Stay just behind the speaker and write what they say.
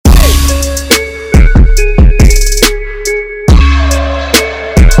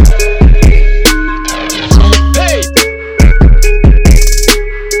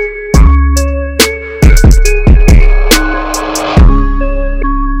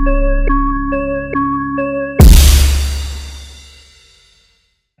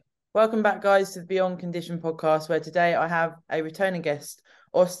Welcome back, guys, to the Beyond Condition podcast, where today I have a returning guest.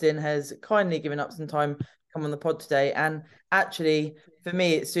 Austin has kindly given up some time to come on the pod today. And actually, for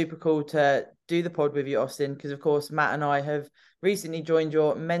me, it's super cool to do the pod with you, Austin, because, of course, Matt and I have recently joined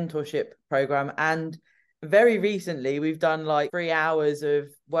your mentorship program. And very recently, we've done like 3 hours of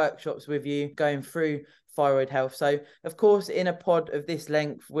workshops with you going through thyroid health. So, of course, in a pod of this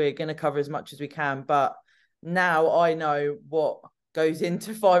length, we're going to cover as much as we can. But now I know what goes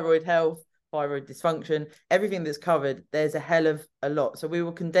into thyroid health, thyroid dysfunction, everything that's covered. There's a hell of a lot. So we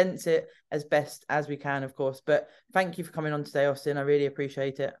will condense it as best as we can, of course. But thank you for coming on today, Austin. I really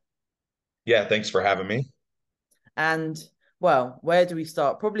appreciate it. Yeah, thanks for having me. And well, where do we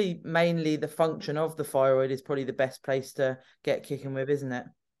start? Probably mainly the function of the thyroid is probably the best place to get kicking with, isn't it?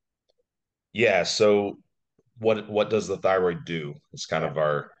 Yeah, so what does the thyroid do? It's kind Yeah. of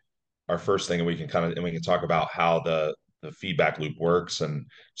our first thing, and we can talk about how the feedback loop works, and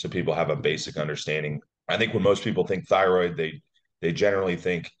so people have a basic understanding. I think when most people think thyroid, they generally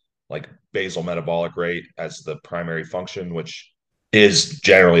think like basal metabolic rate as the primary function, which is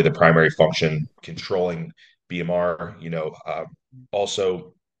generally the primary function controlling BMR.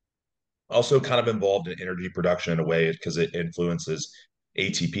 Also also kind of involved in energy production in a way because it influences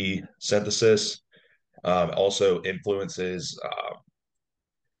ATP synthesis, also influences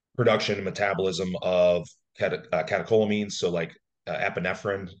production and metabolism of catecholamines, so like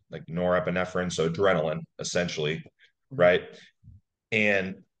epinephrine, like norepinephrine, so adrenaline, essentially, Mhm. right?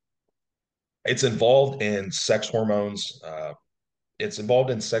 And it's involved in sex hormones. It's involved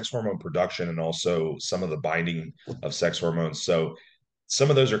in sex hormone production and also some of the binding of sex hormones. So some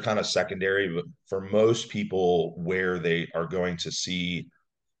of those are kind of secondary, but for most people, where they are going to see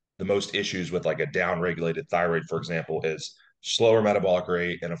the most issues with like a downregulated thyroid, for example, is slower metabolic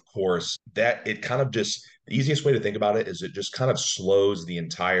rate. And of course, that it kind of just the easiest way to think about it is it just kind of slows the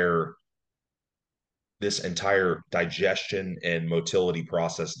entire this entire digestion and motility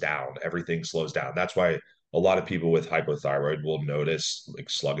process down. Everything slows down. That's why a lot of people with hypothyroid will notice like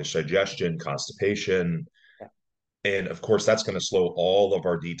sluggish digestion, constipation, Yeah. and of course, that's going to slow all of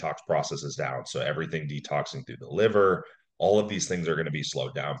our detox processes down. So everything detoxing through the liver, all of these things are going to be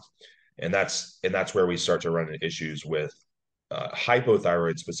slowed down. And that's where we start to run into issues with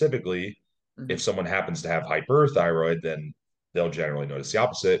hypothyroid specifically. If Mhm. someone happens to have hyperthyroid, then they'll generally notice the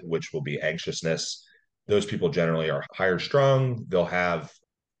opposite, which will be anxiousness. Yeah. Those people generally are higher strung. They'll have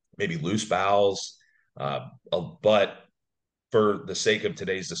maybe loose bowels. But for the sake of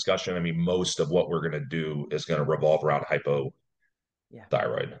today's discussion, I mean, most of what we're going to do is going to revolve around Yeah.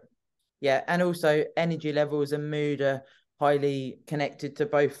 hypothyroid. Yeah. And also energy levels and mood are highly connected to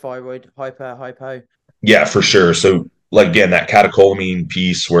both thyroid, hypo. Yeah, for sure. So, like again, that catecholamine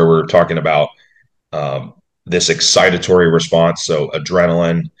piece where we're talking about um, this excitatory response. So,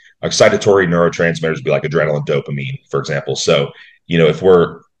 excitatory neurotransmitters would be like adrenaline, dopamine, for example. So,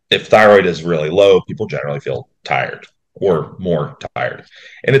 if thyroid is really low, people generally feel tired Yeah. or more tired,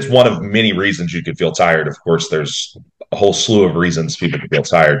 and it's one of many reasons you could feel tired. Of course, there's a whole slew of reasons people can feel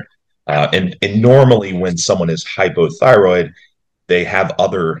tired, and normally when someone is hypothyroid, they have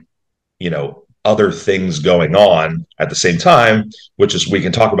other things going on at the same time, which is we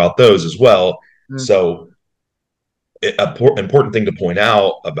can talk about those as well. Mm. So, important thing to point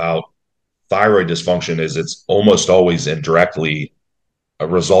out about thyroid dysfunction is it's almost always indirectly a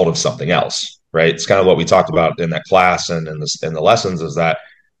result of something else, right? It's kind of what we talked about in that class and in the lessons is that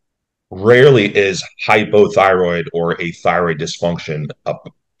rarely is hypothyroid or a thyroid dysfunction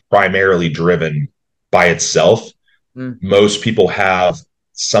primarily driven by itself. Mm. Most people have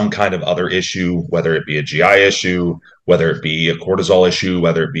some kind of other issue, whether it be a GI issue, whether it be a cortisol issue,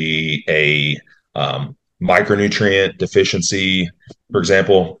 whether it be a micronutrient deficiency, for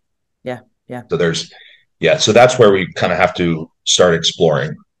example. Yeah. Yeah. So so that's where we kind of have to start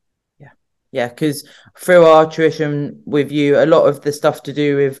exploring. Yeah. Yeah. Because through our tuition with you, a lot of the stuff to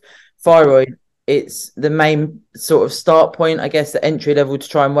do with thyroid, it's the main sort of start point, I guess, the entry level to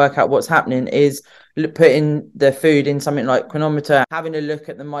try and work out what's happening is putting the food in something like chronometer, having a look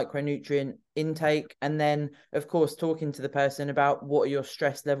at the micronutrient intake, and then, of course, talking to the person about what are your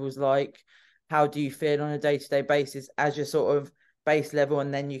stress levels like, how do you feel on a day-to-day basis as your sort of base level,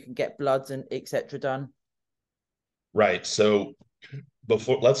 and then you can get bloods and etc. done. Right. So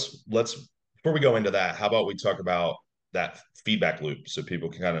let's before we go into that, how about we talk about that feedback loop so people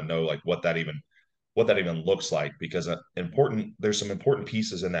can kind of know like what that even looks like because important there's some important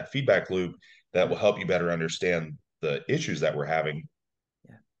pieces in that feedback loop that will help you better understand the issues that we're having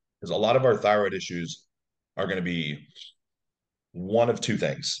Yeah. because a lot of our thyroid issues are going to be one of two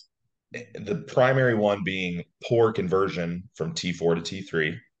things. The primary one being poor conversion from T4 to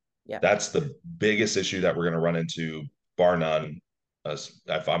T3, Yeah. That's the biggest issue that we're going to run into, bar none.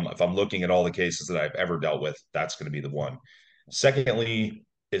 If I'm looking at all the cases that I've ever dealt with, that's going to be the one. Secondly,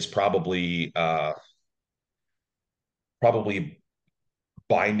 is probably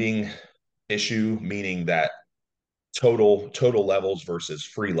binding issue, meaning that total levels versus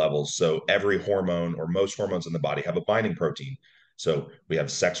free levels. So every hormone or most hormones in the body have a binding protein. So we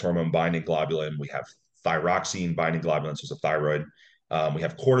have sex hormone binding globulin, we have thyroxine binding globulin, so it's a thyroid. We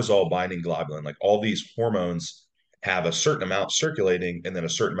have cortisol binding globulin. Like all these hormones have a certain amount circulating and then a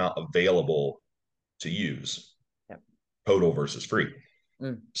certain amount available to use, Yeah. total versus free.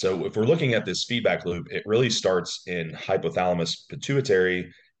 Mm. So if we're looking at this feedback loop, it really starts in hypothalamus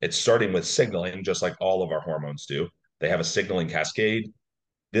pituitary. It's starting with signaling, just like all of our hormones do. They have a signaling cascade.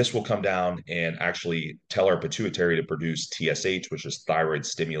 This will come down and actually tell our pituitary to produce TSH, which is thyroid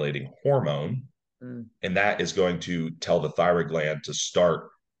stimulating hormone. Mm. And that is going to tell the thyroid gland to start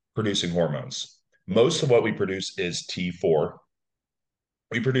producing hormones. Yeah. Most of what we produce is T4.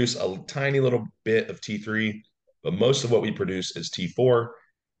 We produce a tiny little bit of T3, but most of what we produce is T4.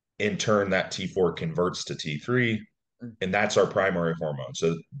 In turn, that T4 converts to T3, Mm. and that's our primary hormone.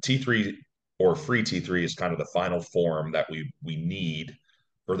 So T3 or free T3 is kind of the final form that we need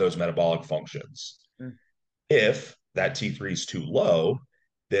for those metabolic functions. Mm. If that T3 is too low,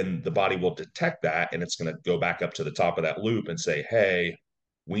 then the body will detect that and it's going to go back up to the top of that loop and say, hey,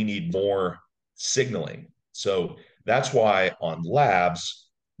 we need more signaling. So that's why on labs,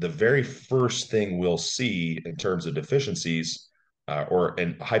 the very first thing we'll see in terms of deficiencies or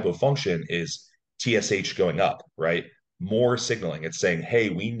in hypofunction is TSH going up, right? More signaling. It's saying, hey,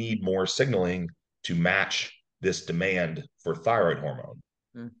 we need more signaling to match this demand for thyroid hormone.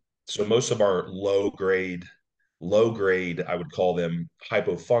 Mm. So most of our low grade, I would call them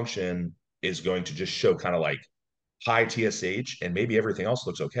hypofunction, is going to just show kind of like high TSH and maybe everything else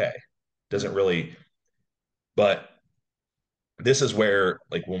looks okay. Doesn't Mm. really, but this is where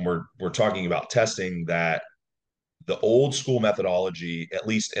like when we're talking about testing that the old school methodology, at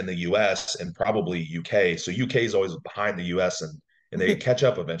least in the US and probably UK. So UK is always behind the US and they catch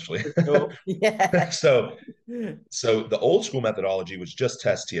up eventually. For sure. Yeah. so so the old school methodology was just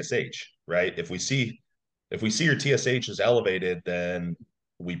test TSH, right? If we see your TSH is elevated, then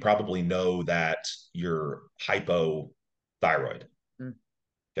we probably know that you're hypothyroid. Mm.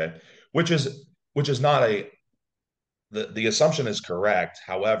 Okay. Which is not the assumption is correct.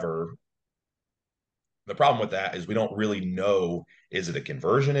 However, the problem with that is we don't really know, is it a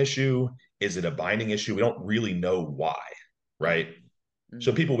conversion issue? Is it a binding issue? We don't really know why, Yeah. right?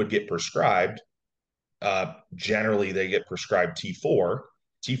 So Mm. people would get prescribed. Generally, they get prescribed T4.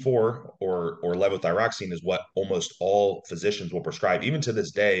 T4 or levothyroxine is what almost all physicians will prescribe. Even to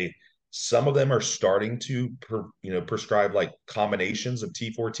this day, some of them are starting to prescribe like combinations of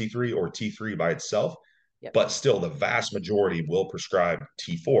T4, T3, or T3 by itself, Yep. but still the vast majority will prescribe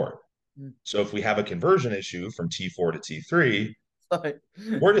T4. Mm. So if we have a conversion issue from T4 to T3, So,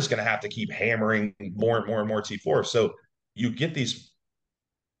 we're just going to have to keep hammering more and more and more T4. So you get these,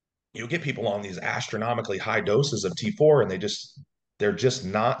 you get people on these astronomically high doses of T4 and they're just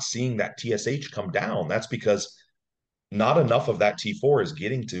not seeing that TSH come down. That's because not enough of that T4 is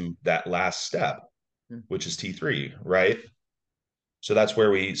getting to that last step, mm. which is T3, right? So that's where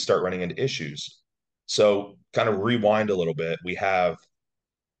we start running into issues. So kind of rewind a little bit. We have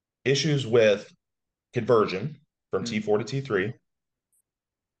issues with conversion from Mm. T4 to T3,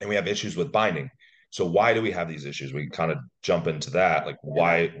 and we have issues with binding. So why do we have these issues? We kind of jump into that. Like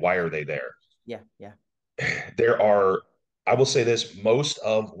Yeah, no. why are they there? Yeah, yeah. There are, I will say this, most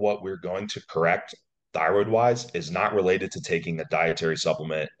of what we're going to correct thyroid wise is not related to taking a dietary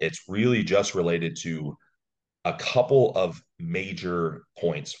supplement. It's really just related to a couple of major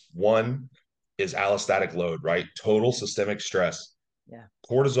points. One is allostatic load, right? Total systemic stress. Yeah.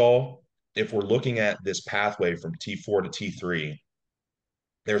 Cortisol, if we're looking at this pathway from T4 to T3,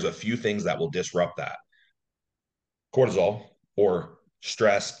 there's a few things that will disrupt that. Cortisol or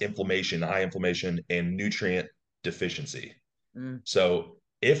stress, inflammation, high inflammation, and nutrient deficiency. Mm. So,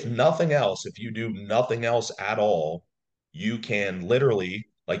 if nothing else, if you do nothing else at all, you can literally,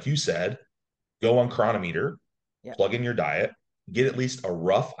 like you said, go on Chronometer, Yeah. plug in your diet, get at least a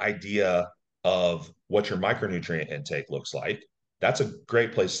rough idea of what your micronutrient intake looks like. That's a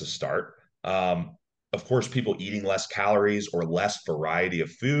great place to start. Of course, people eating less calories or less variety of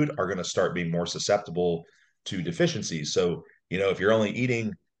food are going to start being more susceptible to deficiencies. So, if you're only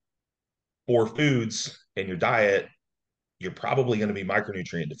eating four foods in your diet, you're probably going to be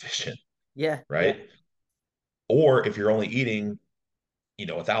micronutrient deficient, Yeah, yeah. right? Or if you're only eating,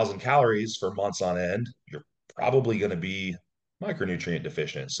 1,000 calories for months on end, you're probably going to be micronutrient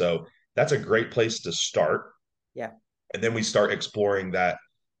deficient. So that's a great place to start. Yeah. And then we start exploring that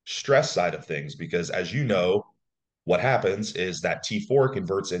stress side of things, because as you know, what happens is that T4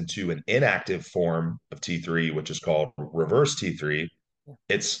 converts into an inactive form of T3, which is called reverse T3. Yeah.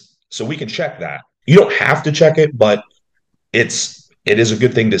 It's so we can check that. You don't have to check it, but it is a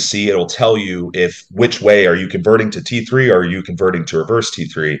good thing to see. It'll tell you if which way are you converting to T3 or are you converting to reverse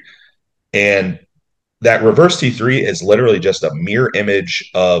T3. And that reverse T3 is literally just a mirror image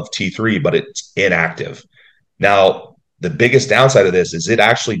of T3, but it's inactive. Now, the biggest downside of this is it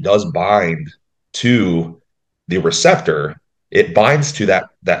actually does bind to the receptor. It binds to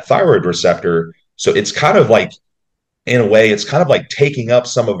that thyroid receptor. So it's kind of like, in a way, it's kind of like taking up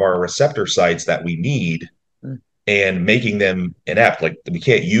some of our receptor sites that we need Mm. and making them inept. Like we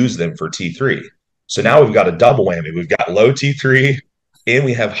can't use them for T3. So Mm. now we've got a double whammy. We've got low T3 and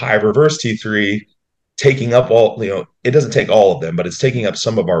we have high reverse T3 taking up all, it doesn't take all of them, but it's taking up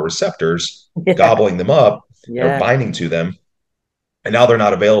some of our receptors, Yeah. gobbling them up or Yeah. binding to them. And now they're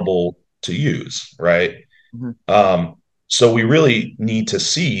not available to use. Right. Mhm. So we really need to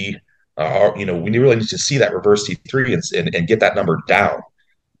see, we really need to see that reverse T3 and get that number down.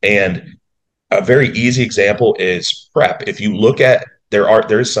 And a very easy example is prep. If you look at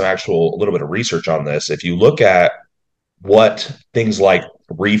there is some actual a little bit of research on this. If you look at what things like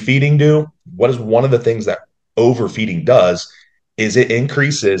refeeding do, what is one of the things that overfeeding does is it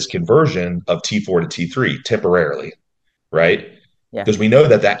increases conversion of T4 to T3 temporarily, right? Yeah. Because we know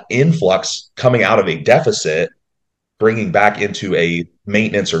that influx coming out of a deficit, bringing back into a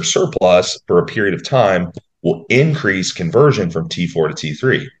maintenance or surplus for a period of time will increase conversion from T4 to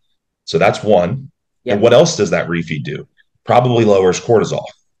T3. So that's one. And Yeah. what else does that refeed do? Probably lowers cortisol,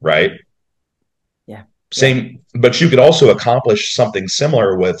 right? Yeah. Yeah. Same, but you could also accomplish something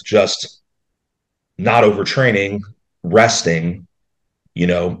similar with just not overtraining, resting. You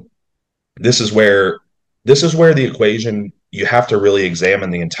know, this is where the equation, you have to really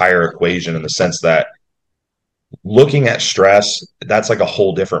examine the entire equation in the sense that looking at stress, that's like a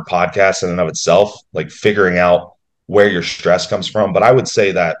whole different podcast in and of itself, like figuring out where your stress comes from. But I would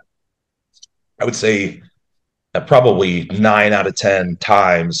say that probably 9 out of 10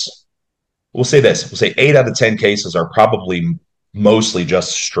 times, we'll say this, we'll say 8 out of 10 cases are probably mostly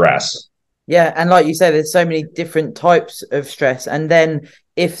just stress. Yeah, and like you say, there's so many different types of stress. And then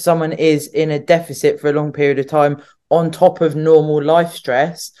if someone is in a deficit for a long period of time on top of normal life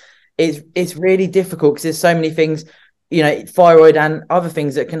stress, it's really difficult because there's so many things, thyroid and other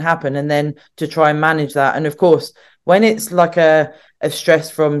things that can happen. And then to try and manage that. And of course, when it's like a stress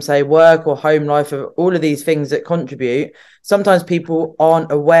from, say, work or home life, or all of these things that contribute, sometimes people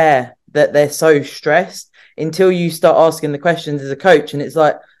aren't aware that they're so stressed until you start asking the questions as a coach. And it's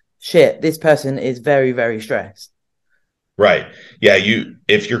like, shit, this person is very, very stressed. Right. Yeah.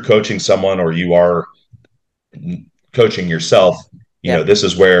 If you're coaching someone or you are coaching yourself, Yeah. this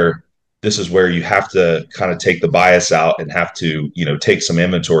is where you have to kind of take the bias out and have to, take some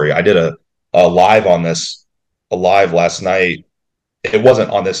inventory. I did a live on this, a live last night. It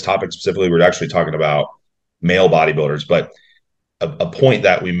wasn't on this topic specifically. We were actually talking about male bodybuilders, but a point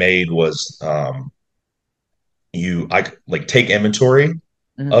that we made was, I like take inventory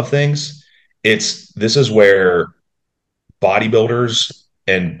Mm-hmm. of things. This is where bodybuilders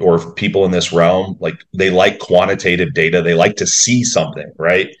and or people in this realm, like they like quantitative data. They like to see something,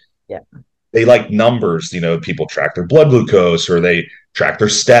 right? Yeah. They like numbers. People track their blood glucose or they track their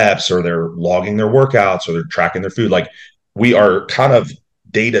steps or they're logging their workouts or they're tracking their food. Like we are kind of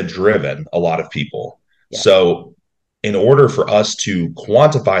data driven, a lot of people. Yeah. So in order for us to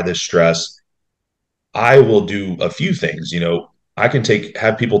quantify this stress, I will do a few things. I can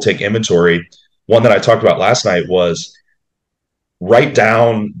have people take inventory. One that I talked about last night was write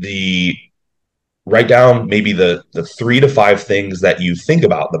down maybe the 3 to 5 things that you think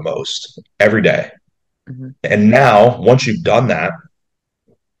about the most every day. Mm-hmm. And now, once you've done that,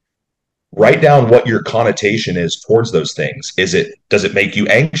 write down what your connotation is towards those things. Does it make you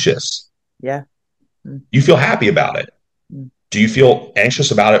anxious? Yeah. Mm-hmm. You feel happy about it? Mm-hmm. Do you feel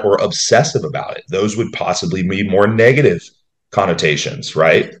anxious about it or obsessive about it? Those would possibly be more negative connotations,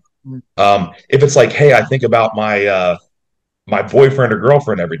 right? Mm-hmm. If it's like, hey, I think about my boyfriend or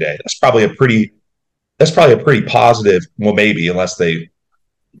girlfriend every day, that's probably a pretty positive. Well, maybe unless they,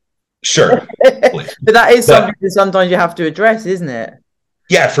 sure, But that is something but that sometimes you have to address, isn't it?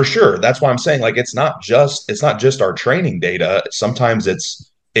 yeah, for sure. That's why I'm saying like it's not just our training data. Sometimes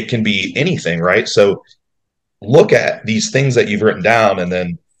it can be anything, right? So look at these things that you've written down and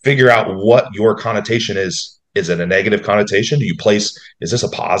then figure out what your connotation is. Is it a negative connotation? Is this a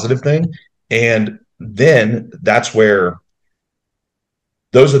positive thing? And then that's where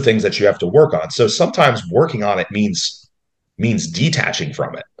those are things that you have to work on. So sometimes working on it means detaching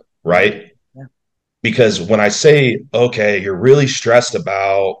from it, Yeah. right? Yeah. Because when I say, okay, you're really stressed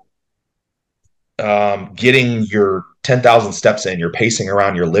about getting your 10,000 steps in, you're pacing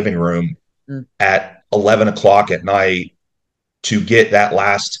around your living room Mm. at 11 o'clock at night to get that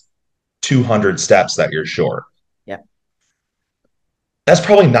last 200 steps that you're short. Yeah. That's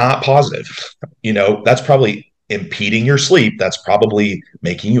probably not positive. That's probably impeding your sleep. That's probably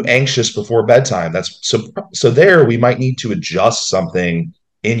making you anxious before bedtime. So there we might need to adjust something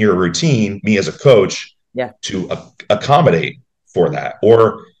in your routine, me as a coach, Yeah. to accommodate for that.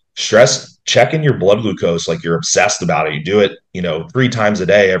 Or stress, checking your blood glucose like you're obsessed about it. You do it, 3 times a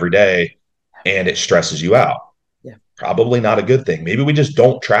day, every day, and it stresses you out. Yeah. Probably not a good thing. Maybe we just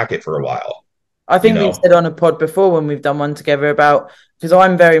don't track it for a while, I you think we've know? said on a pod before when we've done one together about, because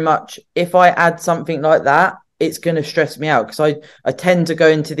I'm very much, if I add something like that, it's going to stress me out because I tend to go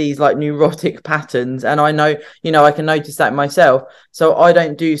into these like neurotic patterns, and I know, I can notice that myself. So I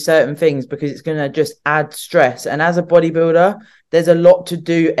don't do certain things because it's going to just add stress. And as a bodybuilder, there's a lot to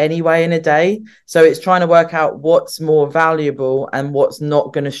do anyway in a day. So it's trying to work out what's more valuable and what's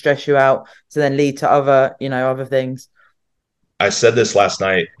not going to stress you out to then lead to other things. I said this last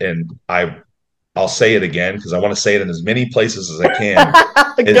night, and I'll say it again because I want to say it in as many places as I can.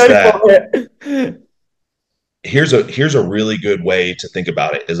 Is Go that for it. here's a really good way to think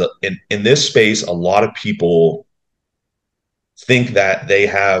about it. In this space, a lot of people think that they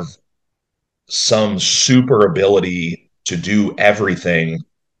have some super ability to do everything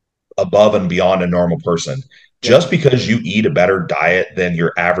above and beyond a normal person. Yeah. Just because you eat a better diet than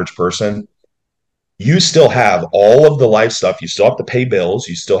your average person, you still have all of the life stuff. You still have to pay bills.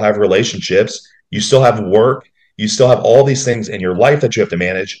 You still have relationships. You still have work. You still have all these things in your life that you have to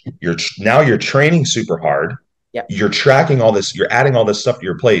manage. You're training super hard. Yeah. You're tracking all this. You're adding all this stuff to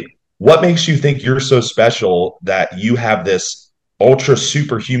your plate. What makes you think you're so special that you have this ultra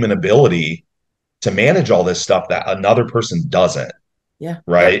superhuman ability to manage all this stuff that another person doesn't? Yeah. That's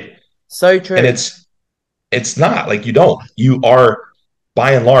Right. so And true. it's not like you don't. You are,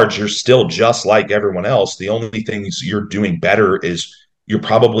 by and large, you're still just like everyone else. The only things you're doing better is you're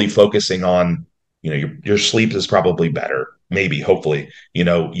probably focusing on, your sleep is probably better, maybe, hopefully,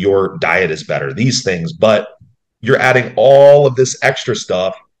 your diet is better, these things, but you're adding all of this extra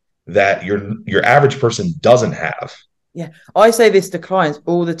stuff that your average person doesn't have. Yeah. I say this to clients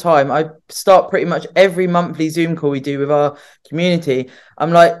all the time. I start pretty much every monthly Zoom call we do with our community.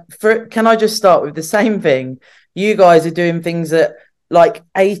 I'm like, can I just start with the same thing? You guys are doing things that like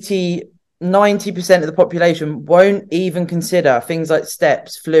 80, 90% of the population won't even consider, things like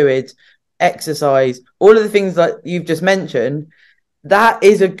steps, fluids, exercise, all of the things that you've just mentioned. That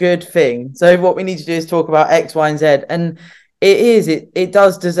is a good thing. So what we need to do is talk about X, Y, and Z. And it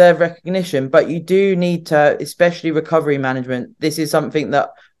does deserve recognition, but you do need to, especially recovery management. This is something that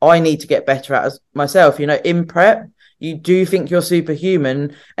I need to get better at as myself. In prep, you do think you're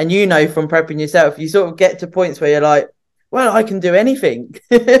superhuman, and from prepping yourself, you sort of get to points where you're like, well, I can do anything.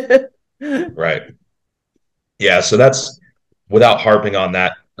 Right. Yeah. So that's, without harping on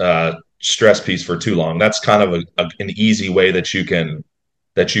that stress piece for too long, that's kind of an easy way that you can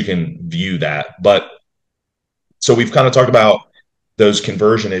view that. But so we've kind of talked about those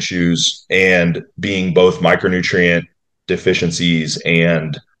conversion issues and being both micronutrient deficiencies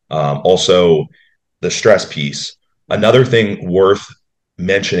and also the stress piece. Another thing worth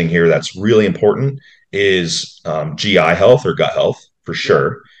mentioning here that's really important is GI health or gut health for Yeah.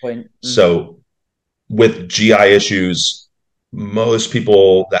 sure. Point. So with GI issues, most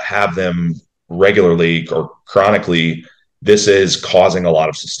people that have them regularly or chronically, this is causing a lot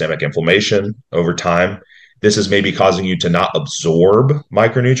of systemic inflammation over time. This is maybe causing you to not absorb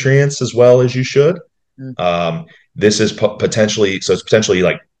micronutrients as well as you should. Mm. This is it's potentially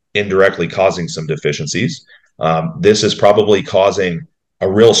like indirectly causing some deficiencies. This is probably causing a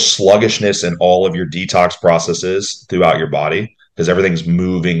real sluggishness in all of your detox processes throughout your body because everything's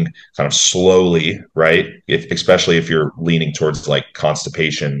moving kind of slowly, right? Especially if you're leaning towards like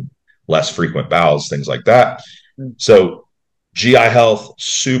constipation, less frequent bowels, things like that. Mm. So GI health,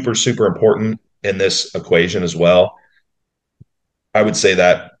 super, super important in this equation as well. I would say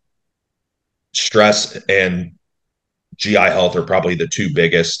that stress and GI health are probably the two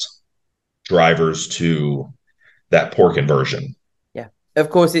biggest drivers to that poor conversion Yeah. Of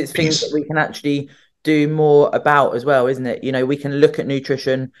course, it's things that piece. we can actually do more about as well, isn't it? We can look at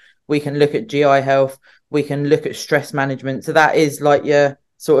nutrition, we can look at GI health, we can look at stress management. So that is like your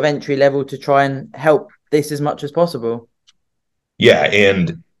sort of entry level to try and help this as much as possible. Yeah,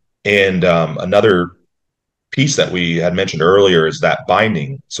 and another piece that we had mentioned earlier is that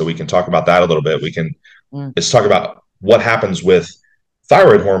binding. So we can talk about that a little bit. We can let's talk about what happens with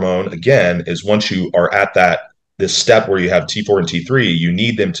thyroid hormone. Again, is once you are at this step where you have T4 and T3, you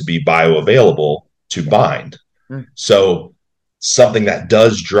need them to be bioavailable to bind. So something that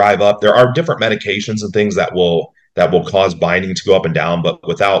does drive up, there are different medications and things that will cause binding to go up and down, but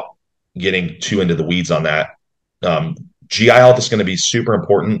without getting too into the weeds on that, GI health is going to be super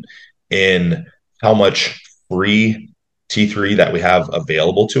important in how much free T3 that we have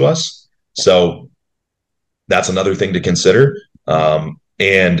available to us. So that's another thing to consider.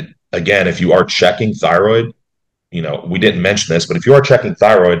 And again, if you are checking thyroid, we didn't mention this, but if you are checking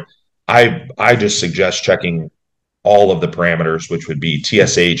thyroid, I just suggest checking all of the parameters, which would be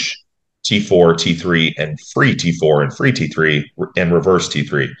TSH, T4, T3, and free T4 and free T3 and reverse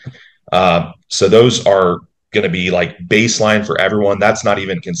T3. So those are going to be like baseline for everyone. That's not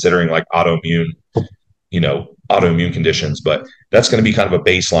even considering like autoimmune conditions, but that's going to be kind of a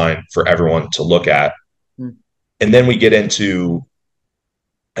baseline for everyone to look at. And then we get into,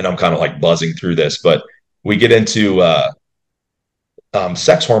 and I'm kind of like buzzing through this, but we get into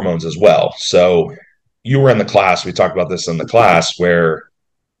sex hormones as well. So you were in the class, we talked about this in the class, where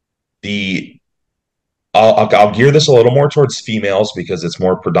I'll gear this a little more towards females because it's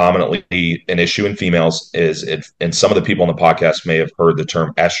more predominantly an issue in females. And some of the people on the podcast may have heard the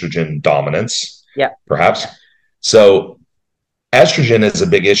term estrogen dominance, perhaps. So estrogen is a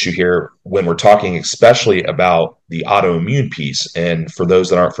big issue here when we're talking especially about the autoimmune piece. And for those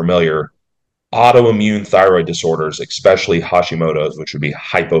that aren't familiar, autoimmune thyroid disorders, especially Hashimoto's, which would be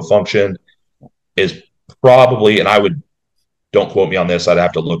hypofunction, is probably, and don't quote me on this, I'd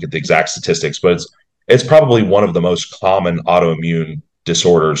have to look at the exact statistics, but it's probably one of the most common autoimmune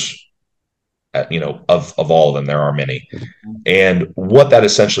disorders, of all of them. There are many. And what that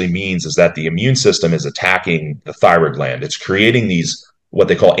essentially means is that the immune system is attacking the thyroid gland. It's creating these, what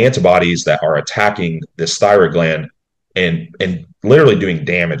they call antibodies, that are attacking this thyroid gland and literally doing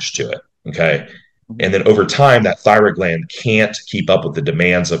damage to it. Okay. And then over time, that thyroid gland can't keep up with the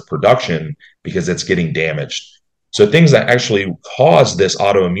demands of production because it's getting damaged. So things that actually cause this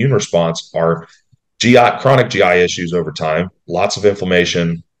autoimmune response are chronic GI issues over time, lots of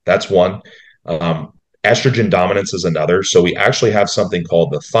inflammation. That's one. Estrogen dominance is another. So we actually have something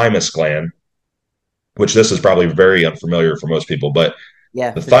called the thymus gland, which this is probably very unfamiliar for most people, but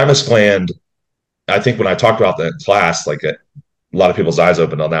the thymus gland, I think when I talked about that class, like a lot of people's eyes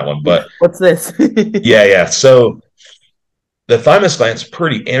opened on that one, but what's this? yeah. So the thymus gland is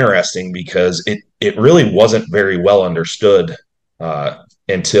pretty interesting because it really wasn't very well understood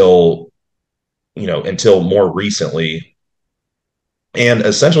until more recently. And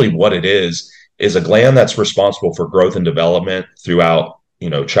essentially what it is a gland that's responsible for growth and development throughout,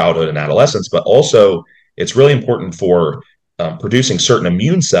 childhood and adolescence, but also it's really important for producing certain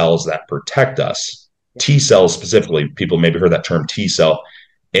immune cells that protect us. T cells specifically, people maybe heard that term T cell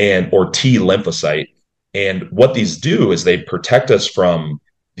or T lymphocyte. And what these do is they protect us from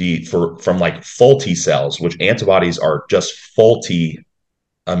like faulty cells, which antibodies are just faulty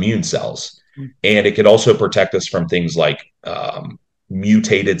immune cells. And it could also protect us from things like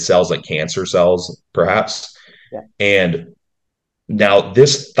mutated cells, like cancer cells, perhaps. And now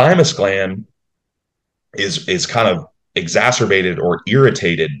this thymus gland is kind of exacerbated or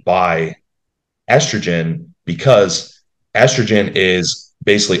irritated by estrogen because estrogen is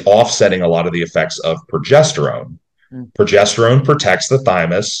basically offsetting a lot of the effects of progesterone. Progesterone protects the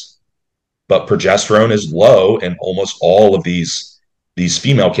thymus, but progesterone is low in almost all of these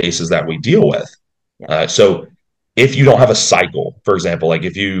female cases that we deal with. So if you don't have a cycle, for example, like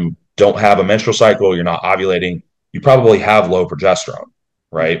if you don't have a menstrual cycle, you're not ovulating, you probably have low progesterone,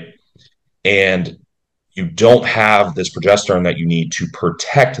 right? And you don't have this progesterone that you need to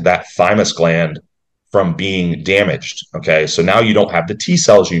protect that thymus gland from being damaged. Okay. So now you don't have the T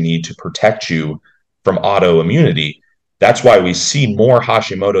cells you need to protect you from autoimmunity. That's why we see more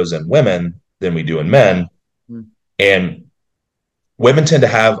Hashimoto's in women than we do in men. And women tend to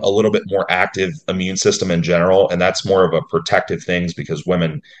have a little bit more active immune system in general. And that's more of a protective things because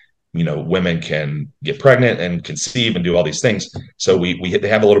women can get pregnant and conceive and do all these things. So they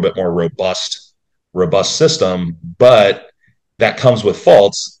have a little bit more robust system, but that comes with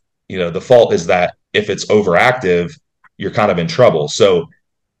faults. The fault is that if it's overactive, you're kind of in trouble. So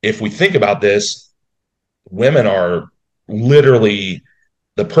if we think about this, women are literally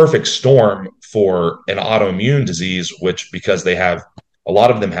the perfect storm for an autoimmune disease, which because a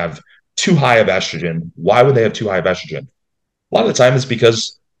lot of them have too high of estrogen. Why would they have too high of estrogen? A lot of the time it's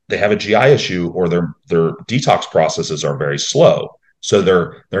because they have a GI issue or their detox processes are very slow. So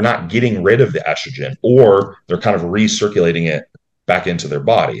they're not getting rid of the estrogen, or they're kind of recirculating it back into their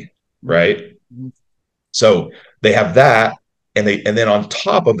body, right? Mm-hmm. So they have that, and then on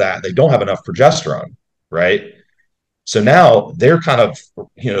top of that, they don't have enough progesterone, right? So now they're kind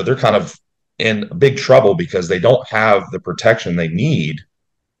of in big trouble because they don't have the protection they need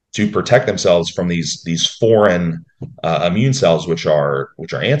to protect themselves from these foreign immune cells, which are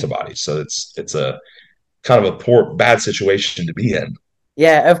antibodies. So it's a kind of a bad situation to be in.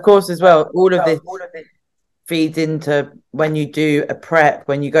 Yeah, of course, as well. All of this feeds into when you do a prep,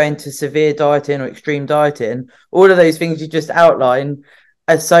 when you go into severe dieting or extreme dieting, all of those things you just outlined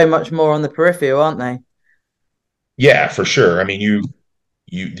are so much more on the peripheral, aren't they? Yeah, for sure. I mean, you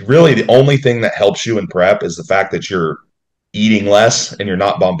really, the only thing that helps you in prep is the fact that you're eating less and you're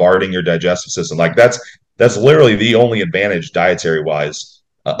not bombarding your digestive system. Like that's literally the only advantage dietary wise,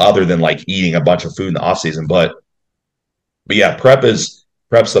 other than like eating a bunch of food in the off season. But yeah, prep's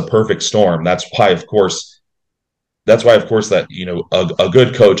the perfect storm. That's why of course that a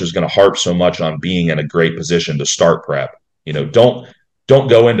good coach is going to harp so much on being in a great position to start prep. Don't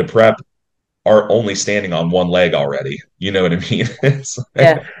go into prep are only standing on one leg already. You know what I mean?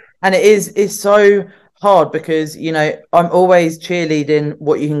 Yeah. And it's so hard because, I'm always cheerleading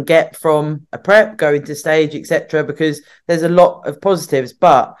what you can get from a prep, going to stage, etc., because there's a lot of positives.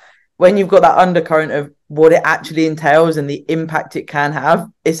 But when you've got that undercurrent of what it actually entails and the impact it can have,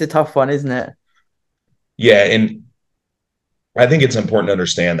 it's a tough one, isn't it? Yeah, and I think it's important to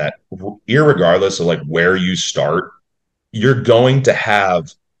understand that irregardless of like where you start, you're going to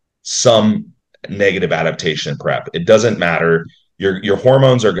have some negative adaptation in prep. It doesn't matter. Your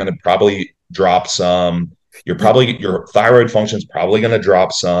hormones are going to probably drop some. Your thyroid function is probably going to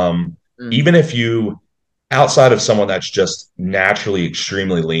drop some. Mm. Even if you outside of someone that's just naturally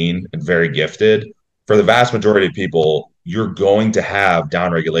extremely lean and very gifted, for the vast majority of people, you're going to have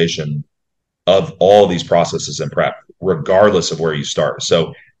downregulation of all these processes in prep, regardless of where you start.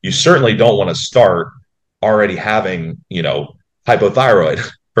 So you certainly don't want to start already having, hypothyroid,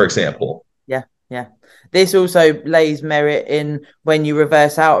 for example. Yeah, yeah. This also lays merit in when you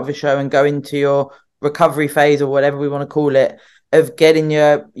reverse out of a show and go into your recovery phase or whatever we want to call it, of getting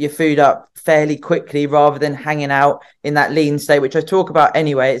your food up fairly quickly rather than hanging out in that lean state, which I talk about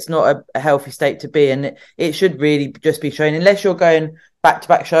anyway. It's not a healthy state to be in. It should really just be shown, unless you're going back to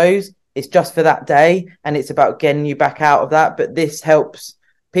back shows. It's just for that day, and it's about getting you back out of that. But this helps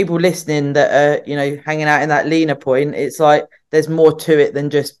people listening that are, hanging out in that leaner point. It's like there's more to it than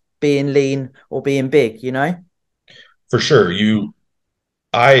just being lean or being big. For sure.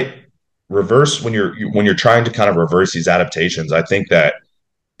 I reverse when you're trying to kind of reverse these adaptations. I think that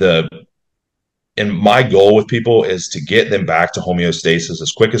the and my goal with people is to get them back to homeostasis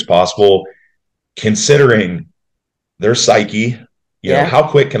as quick as possible, considering their psyche. Yeah, How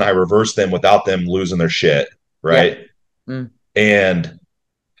quick can I reverse them without them losing their shit, yeah. right? And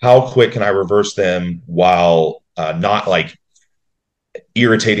how quick can I reverse them while not like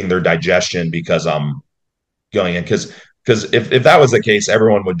irritating their digestion because I'm going in? Because if that was the case,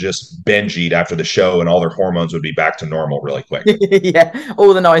 everyone would just binge eat after the show and all their hormones would be back to normal really quick. Yeah,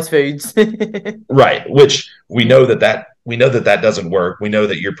 all the nice foods. Right. Which we know that doesn't work. We know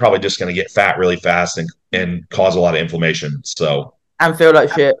that you're probably just going to get fat really fast and cause a lot of inflammation. So And feel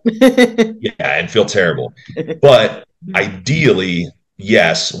like shit. yeah, and feel terrible. But ideally,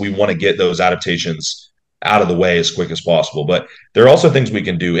 yes, we want to get those adaptations out of the way as quick as possible. But there are also things we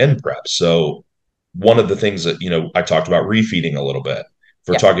can do in prep. So one of the things that, I talked about refeeding a little bit. If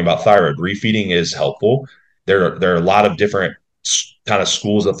we're Yeah, talking about thyroid, refeeding is helpful. There are a lot of different kind of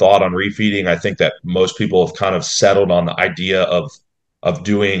schools of thought on refeeding. I think that most people have kind of settled on the idea of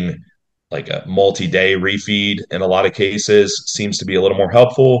doing like a multi-day refeed in a lot of cases seems to be a little more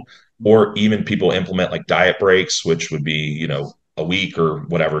helpful, or even people implement like diet breaks, which would be, a week or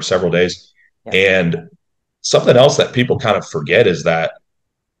whatever, several days. yeah. And something else that people kind of forget is that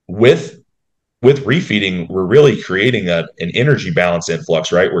with refeeding, we're really creating an energy balance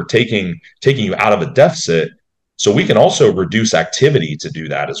influx, right? We're taking you out of a deficit. So we can also reduce activity to do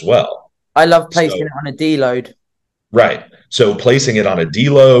that as well. I love placing So it on a deload. right. So placing it on a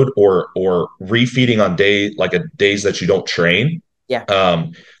deload or refeeding on days that you don't train. Yeah,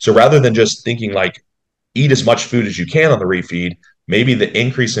 So rather than just thinking like eat as much food as you can on the refeed, maybe the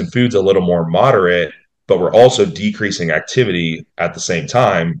increase in food's a little more moderate, but we're also decreasing activity at the same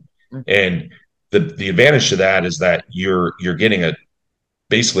time. mm, And the advantage to that is that you're getting a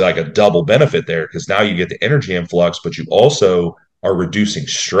basically like a double benefit there, because now you get the energy influx, but you also are reducing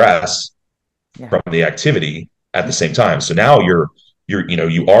stress yeah, from the activity at the same time. So now you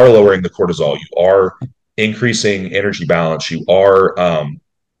are lowering the cortisol. You are increasing energy balance, you are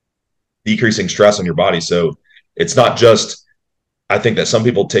decreasing stress on your body. So it's not just, I think that some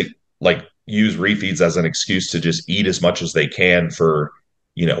people use refeeds as an excuse to just eat as much as they can for,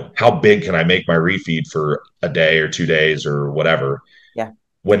 how big can I make my refeed for a day or 2 days or whatever. Yeah.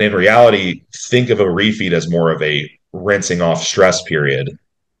 When in reality, think of a refeed as more of a rinsing off stress period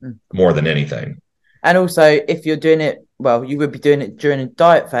more than anything. And also, if you're doing it, well, you would be doing it during a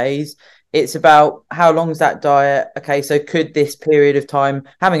diet phase. It's about how long's that diet? Okay, so could this period of time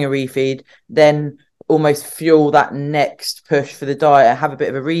having a refeed then almost fuel that next push for the diet, have a bit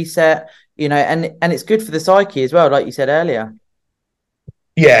of a reset, and it's good for the psyche as well, like you said earlier.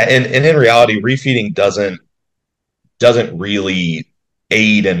 Yeah, and in reality, refeeding doesn't really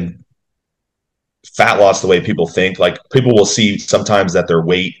aid in fat loss the way people think. Like people will see sometimes that their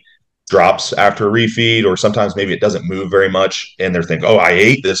weight drops after a refeed, or sometimes maybe it doesn't move very much, and they're thinking, "Oh, I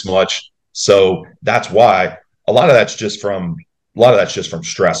ate this much," so that's why a lot of that's just from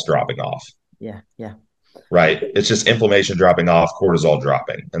stress dropping off. Yeah, yeah. Right? It's just inflammation dropping off, cortisol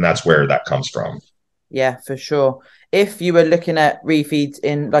dropping, and that's where that comes from. Yeah, for sure. If you were looking at refeeds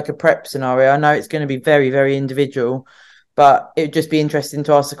in like a prep scenario, I know it's going to be very, very individual, but it'd just be interesting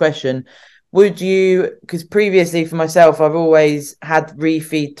to ask the question. Would you, because previously for myself, I've always had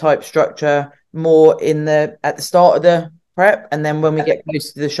refeed type structure more at the start of the prep. And then when we get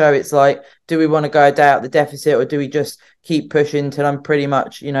close to the show, it's like, do we want to go a day out the deficit, or do we just keep pushing till I'm pretty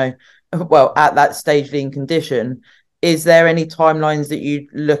much, well, at that stage lean condition? Is there any timelines that you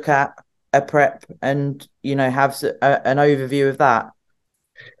look at a prep and have an overview of that?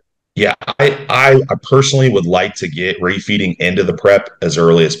 Yeah, I personally would like to get refeeding into the prep as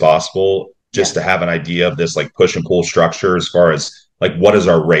early as possible, Yeah. just to have an idea of this like push and pull structure as far as like what is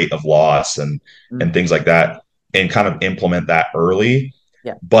our rate of loss and things like that, and kind of implement that early.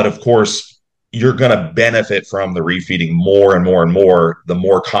 Yeah. But of course, you're going to benefit from the refeeding more and more and more the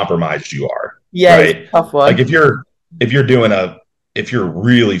more compromised you are, Yeah, it's right? a tough Like one. if you're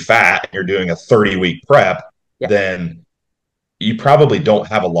really fat and you're doing a 30-week prep, Yeah. then you probably don't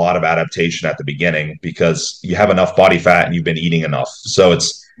have a lot of adaptation at the beginning because you have enough body fat and you've been eating enough.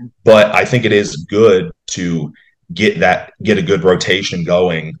 But I think it is good to get a good rotation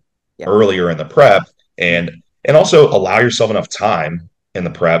going Yeah. earlier in the prep, and also allow yourself enough time in the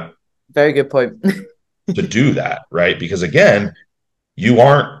prep Very good point. to do that, right? Because again, you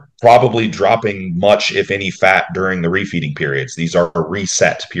aren't probably dropping much, if any, fat during the refeeding periods. These are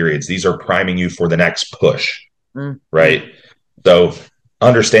reset periods. These are priming you for the next push, right? So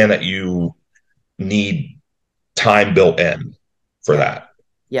understand that you need time built in for that,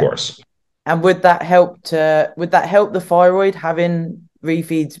 of course. And would that help the thyroid having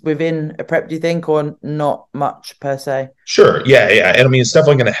refeeds within a prep, do you think, or not much per se? Sure. Yeah. And I mean, it's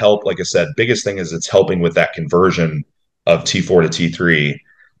definitely going to help. Like I said, biggest thing is it's helping with that conversion of T4 to T3.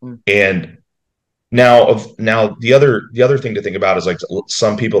 And now the other thing to think about is like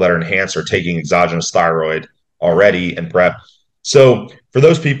some people that are enhanced are taking exogenous thyroid already in prep. So for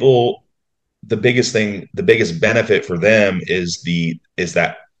those people, the biggest benefit for them is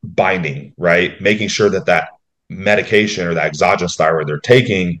that binding, right? Making sure that medication or that exogenous thyroid they're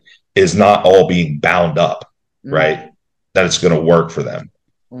taking is not all being bound up, right? That it's going to work for them.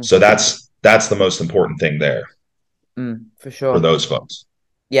 So that's the most important thing there for sure for those folks.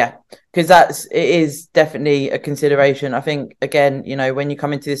 Yeah, because it is definitely a consideration. I think, again, when you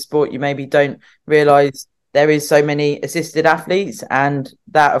come into this sport, you maybe don't realize there is so many assisted athletes, and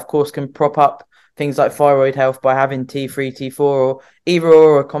that, of course, can prop up things like thyroid health by having T3, T4, or either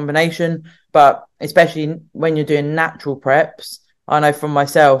or a combination. But especially when you're doing natural preps, I know from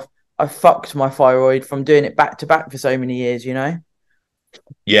myself, I fucked my thyroid from doing it back to back for so many years,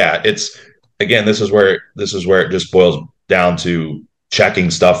 Yeah, it's again, this is where it just boils down to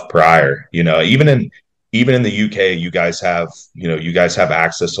checking stuff prior. Even in the UK, you guys have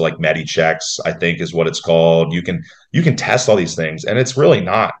access to like MediChecks, I think is what it's called. You can test all these things, and it's really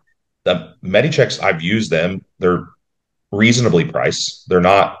not the MediChecks. I've used them. They're reasonably priced. They're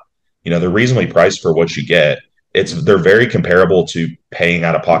reasonably priced for what you get. They're very comparable to paying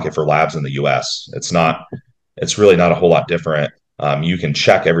out of pocket for labs in the US. It's really not a whole lot different. You can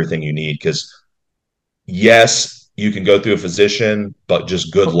check everything you need because yes, you can go through a physician, but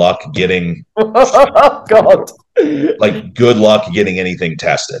just good luck getting God. good luck getting anything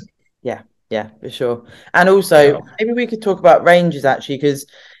tested. Yeah, for sure. And also, maybe we could talk about ranges actually, because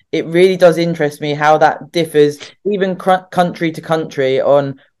it really does interest me how that differs, even country to country,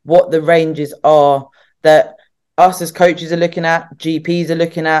 on what the ranges are that us as coaches are looking at, GPs are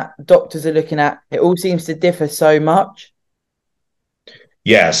looking at, doctors are looking at. It all seems to differ so much.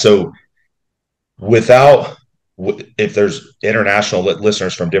 Yeah. So without if there's international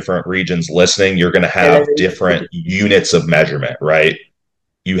listeners from different regions listening, you're going to Yeah, have there is. different units of measurement, right?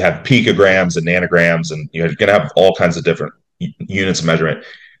 You have picograms and nanograms, and you're going to have all kinds of different units of measurement.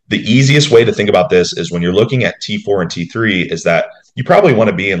 The easiest way to think about this is when you're looking at T4 and T3 is that you probably want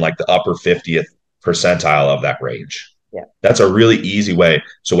to be in like the upper 50th percentile of that range. Yeah. That's a really easy way.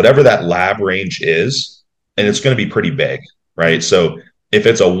 So whatever that lab range is, and it's going to be pretty big, right? So if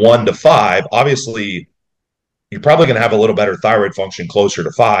it's a 1 to 5, obviously you're probably going to have a little better thyroid function closer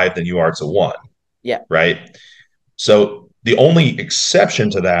to 5 than you are to 1. Yeah. Right. So the only exception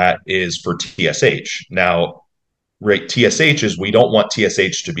to that is for TSH. Now, right, TSH is we don't want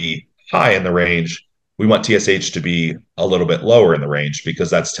TSH to be high in the range. We want TSH to be a little bit lower in the range because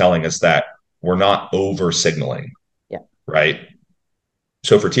that's telling us that we're not over signaling. Yeah. Right.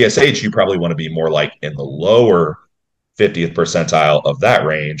 So for TSH, you probably want to be more like in the lower 50th percentile of that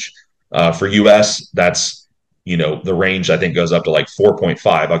range. For US, that's, the range I think goes up to like 4.5.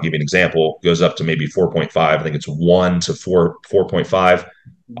 I'll give you an example. Goes up to maybe 4.5. I think it's 1 to 4.5.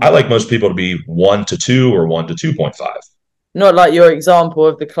 I like most people to be 1 to 2 or 1 to 2.5. Not like your example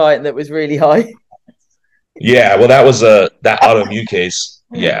of the client that was really high. Yeah, well, that was that autoimmune case.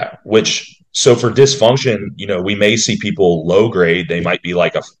 Yeah, which so for dysfunction, we may see people low grade. They might be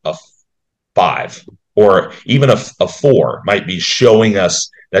like a 5 or even a 4 might be showing us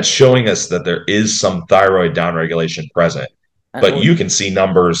that there is some thyroid downregulation present. But you can see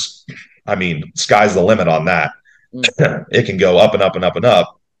numbers. I mean, sky's the limit on that. It can go up and up and up and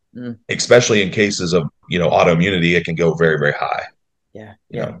up, especially in cases of, autoimmunity. It can go very, very high. Yeah.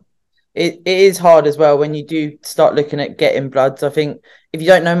 Yeah. It is hard as well when you do start looking at getting bloods. I think if you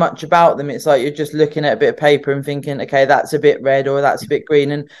don't know much about them, it's like you're just looking at a bit of paper and thinking, okay, that's a bit red or that's a bit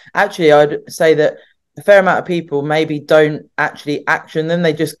green. And actually, I'd say that a fair amount of people maybe don't actually action them.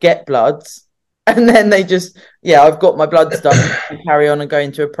 They just get bloods and then they just, I've got my bloods done and carry on and go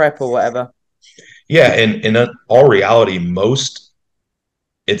into a prep or whatever. Yeah. And in all reality,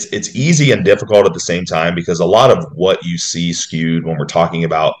 it's easy and difficult at the same time because a lot of what you see skewed when we're talking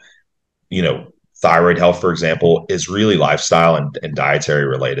about thyroid health, for example, is really lifestyle and dietary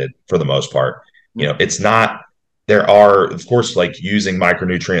related for the most part. It's not, there are, of course, like using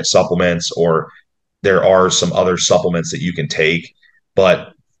micronutrient supplements, or there are some other supplements that you can take,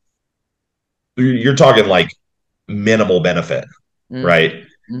 but you're talking like minimal benefit, right?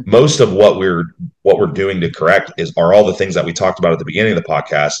 Most of what we're doing to correct are all the things that we talked about at the beginning of the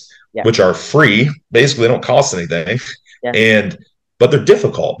podcast, which are free. Basically, they don't cost anything. But they're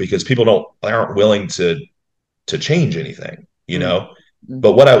difficult because people aren't willing to change anything,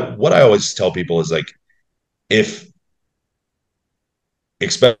 But what I always tell people is like, if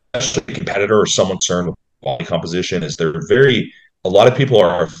especially a competitor or someone concerned with body composition, is a lot of people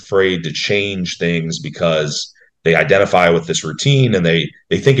are afraid to change things because they identify with this routine and they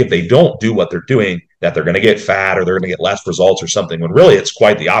think if they don't do what they're doing that they're going to get fat or they're going to get less results or something, when really it's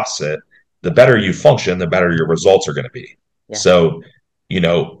quite the opposite. The better you function, the better your results are going to be. So,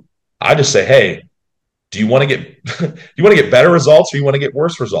 I just say, hey, do you want to get better results or you want to get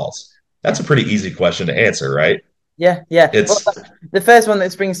worse results? That's a pretty easy question to answer, right? Yeah. The first one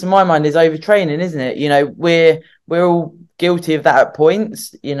that springs to my mind is overtraining, isn't it? We're all guilty of that at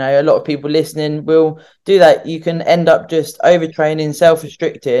points. A lot of people listening will do that. You can end up just overtraining,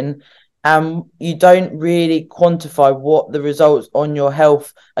 self-restricting, and you don't really quantify what the results on your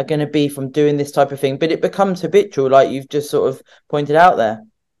health are going to be from doing this type of thing. But it becomes habitual, like you've just sort of pointed out there.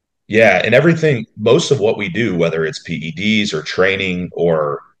 Yeah, and everything, most of what we do, whether it's PEDs or training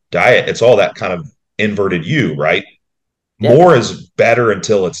or diet, it's all that kind of inverted U, right? More is better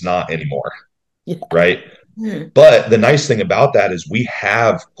until it's not anymore, right? But the nice thing about that is we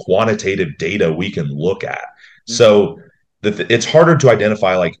have quantitative data we can look at. So it's harder to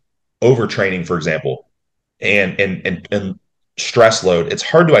identify like overtraining, for example, and stress load. It's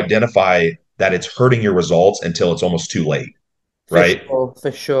hard to identify that it's hurting your results until it's almost too late, right?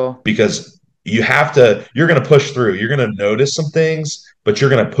 For sure. Because you're going to push through. You're going to notice some things, but you're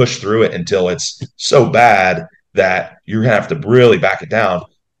going to push through it until it's so bad that you're going to have to really back it down.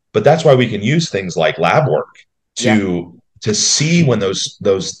 But that's why we can use things like lab work to see when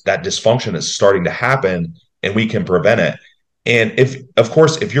that dysfunction is starting to happen, and we can prevent it. And if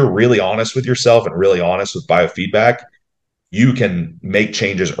you're really honest with yourself and really honest with biofeedback, you can make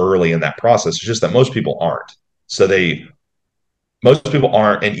changes early in that process. It's just that most people aren't.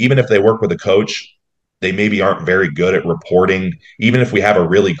 And even if they work with a coach, they maybe aren't very good at reporting. Even if we have a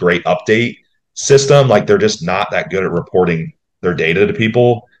really great update system, like they're just not that good at reporting their data to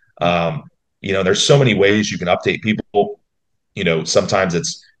people. There's so many ways you can update people. Sometimes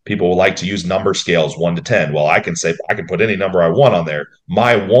it's people like to use number scales 1 to 10. Well, I can say I can put any number I want on there.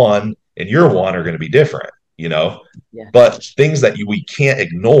 My one and your one are going to be different, you know. Yeah. But things that we can't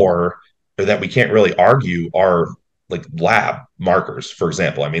ignore or that we can't really argue are like lab markers, for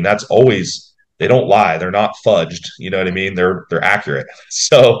example. I mean, that's always, they don't lie. They're not fudged. You know what I mean? They're accurate.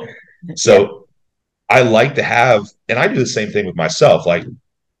 So Yeah. so I like to have, and I do the same thing with myself. Like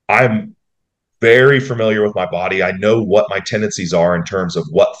I'm very familiar with my body. I know what my tendencies are in terms of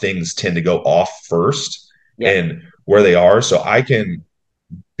what things tend to go off first Yeah. and where they are. So I can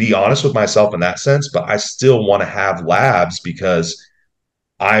be honest with myself in that sense, but I still want to have labs because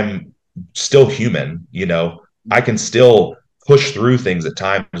I'm still human, you know. I can still push through things at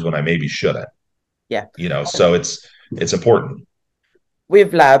times when I maybe shouldn't, Yeah. you know. So it's important.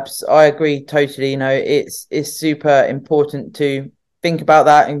 With labs, I agree totally. It's super important to think about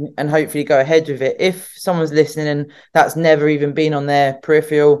that and hopefully go ahead with it. If someone's listening and that's never even been on their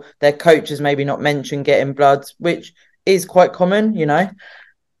peripheral, their coach has maybe not mentioned getting bloods, which is quite common,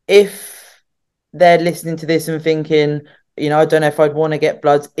 if they're listening to this and thinking, I don't know if I'd want to get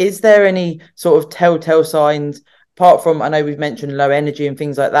bloods, is there any sort of telltale signs apart from, I know we've mentioned low energy and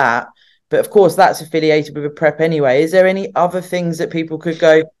things like that, but of course that's affiliated with a prep anyway. Is there any other things that people could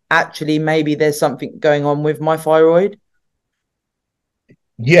go, actually, maybe there's something going on with my thyroid?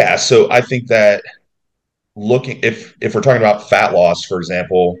 Yeah. So I think that looking, if we're talking about fat loss, for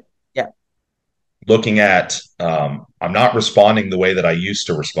example, Yeah. looking at I'm not responding the way that I used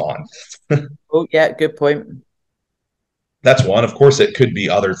to respond. Oh, yeah, good point. That's one. Of course, it could be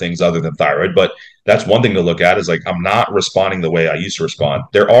other things other than thyroid, but that's one thing to look at is like I'm not responding the way I used to respond.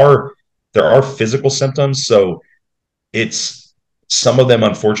 There are physical symptoms, so it's some of them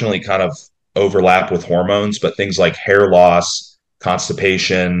unfortunately kind of overlap with hormones, but things like hair loss,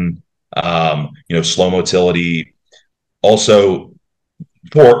 constipation, slow motility, also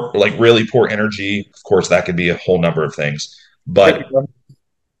poor, like really poor energy. Of course, that could be a whole number of things. Tricky But one.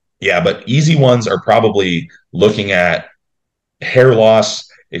 yeah, but easy ones are probably looking at hair loss,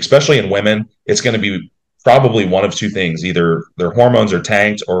 especially in women. It's going to be probably one of two things: either their hormones are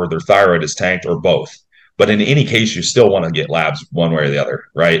tanked or their thyroid is tanked or both. But in any case, you still want to get labs one way or the other,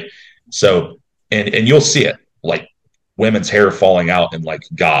 right? So, and you'll see it, like women's hair falling out in like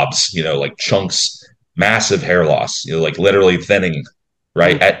gobs, like chunks, massive hair loss, like literally thinning,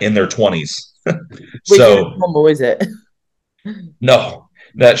 right, in their 20s. Which isn't So normal, is it? no,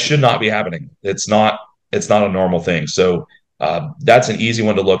 that should not be happening. It's not a normal thing. So that's an easy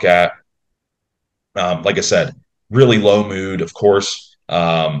one to look at. Like I said, really low mood, of course,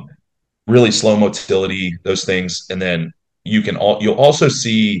 really slow motility, those things. And then you'll also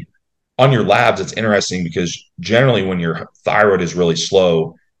see on your labs, it's interesting because generally when your thyroid is really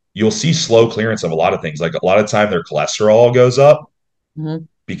slow, you'll see slow clearance of a lot of things. Like a lot of time their cholesterol goes up Mm-hmm.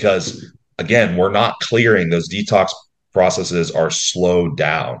 because again, we're not clearing, those detox processes are slowed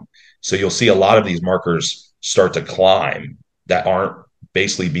down. So you'll see a lot of these markers start to climb that aren't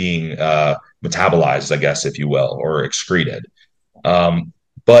basically being metabolized, I guess, if you will, or excreted.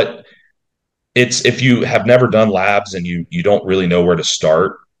 But it's, if you have never done labs and you don't really know where to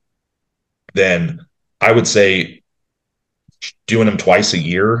start, then I would say doing them twice a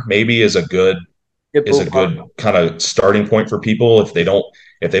year maybe Good is a ballpark. good kind of starting point for people if they don't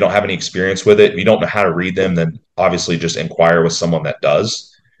have any experience with it. If you don't know how to read them, then obviously just inquire with someone that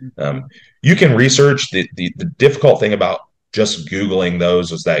does. Um, you can research. The difficult thing about just Googling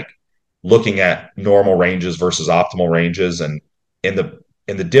those is that looking at normal ranges versus optimal ranges, and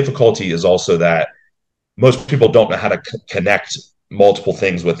the difficulty is also that most people don't know how to connect multiple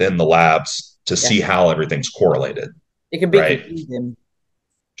things within the labs to Yeah. see how everything's correlated, It can be right? confusing.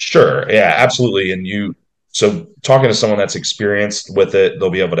 Sure. Yeah, absolutely. So talking to someone that's experienced with it,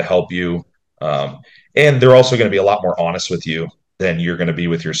 they'll be able to help you. Um, and they're also going to be a lot more honest with you than you're going to be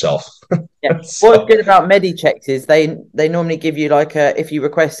with yourself. Yeah. What's So, good about Medichecks is they normally give you like if you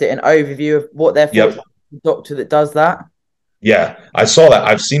request it, an overview of what their thoughts yep. are. The doctor that does that. Yeah, I saw that.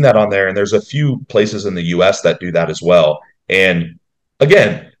 I've seen that on there. And there's a few places in the US that do that as well. And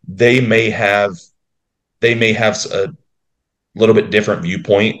again, they may have a little bit different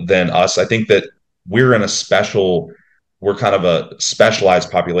viewpoint than us. I think that we're kind of a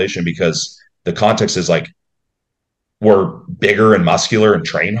specialized population because the context is like we're bigger and muscular and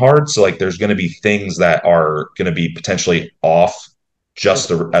train hard. So like there's going to be things that are going to be potentially off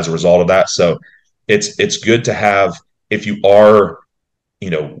just as a result of that. So it's good to have, if you are,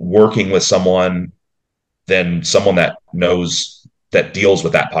 working with someone, then someone that knows, that deals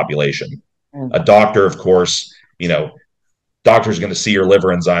with that population. Mm. A doctor, of course, doctor's going to see your liver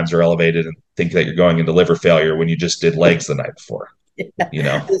enzymes are elevated and think that you're going into liver failure when you just did legs the night before. you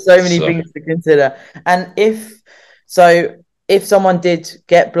know. There's so many So things to consider. And if someone did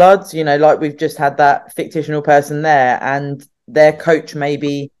get bloods, like we've just had that fictional person there, and their coach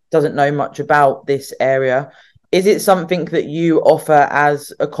maybe doesn't know much about this area, is it something that you offer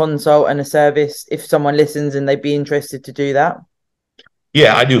as a consult and a service if someone listens and they'd be interested to do that?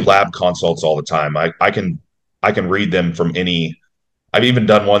 yeah, I do lab consults all the time. I can read them from any. I've even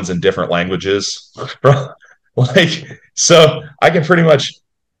done ones in different languages. Like, so I can pretty much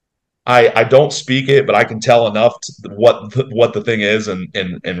I don't speak it, but I can tell enough what the thing is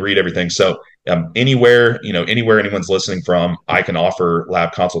and read everything. So anywhere anywhere anyone's listening from, I can offer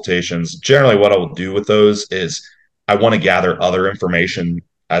lab consultations. Generally, what I will do with those is I want to gather other information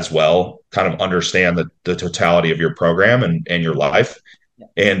as well, kind of understand the totality of your program and your life,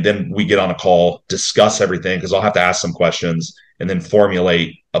 and then we get on a call, discuss everything because I'll have to ask some questions and then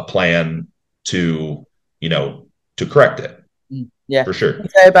formulate a plan to to correct it Yeah. for sure. You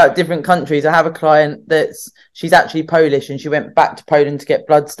say about different countries. I have a client she's actually Polish, and she went back to Poland to get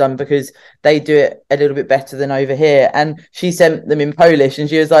bloods done because they do it a little bit better than over here. And she sent them in Polish, and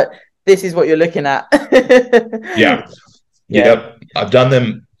she was like, "This is what you're looking at." Yeah. Yeah. Yep. I've done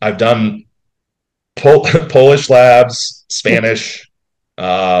them. I've done Polish labs, Spanish,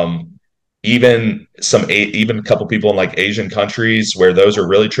 um, even a couple people in like Asian countries where those are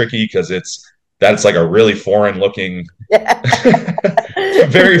really tricky because that's like a really foreign looking, Yeah.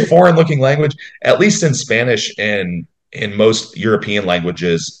 very foreign looking language. At least in Spanish and in most European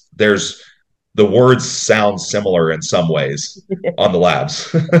languages, there's the words sound similar in some ways on the labs.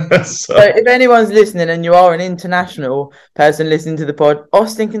 So So if anyone's listening and you are an international person listening to the pod,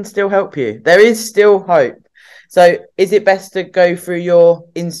 Austin can still help you. There is still hope. So is it best to go through your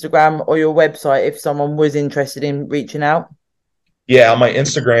Instagram or your website if someone was interested in reaching out? yeah, on my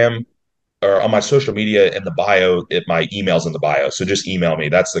Instagram or on my social media in the bio, my email's in the bio. So just email me.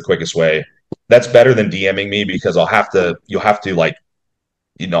 That's the quickest way. That's better than DMing me because you'll have to like,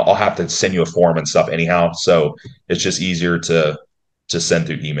 I'll have to send you a form and stuff anyhow. So it's just easier to send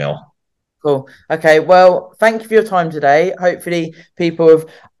through email. Cool. Okay. Well, thank you for your time today. Hopefully,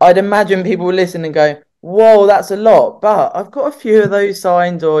 I'd imagine people will listen and go, whoa, that's a lot. But I've got a few of those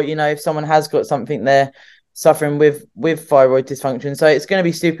signs, or, if someone has got something they're suffering with thyroid dysfunction. So it's going to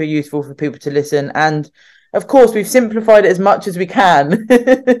be super useful for people to listen. And of course, we've simplified it as much as we can.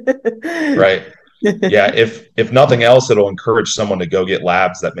 Right. Yeah. If nothing else, it'll encourage someone to go get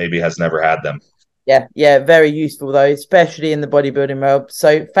labs that maybe has never had them. Yeah, very useful though, especially in the bodybuilding world.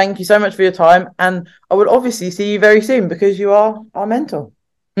 So thank you so much for your time, and I will obviously see you very soon because you are our mentor.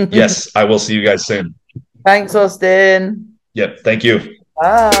 Yes, I will see you guys soon. Thanks, Austin. Yep. Thank you.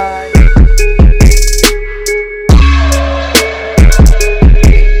 Bye.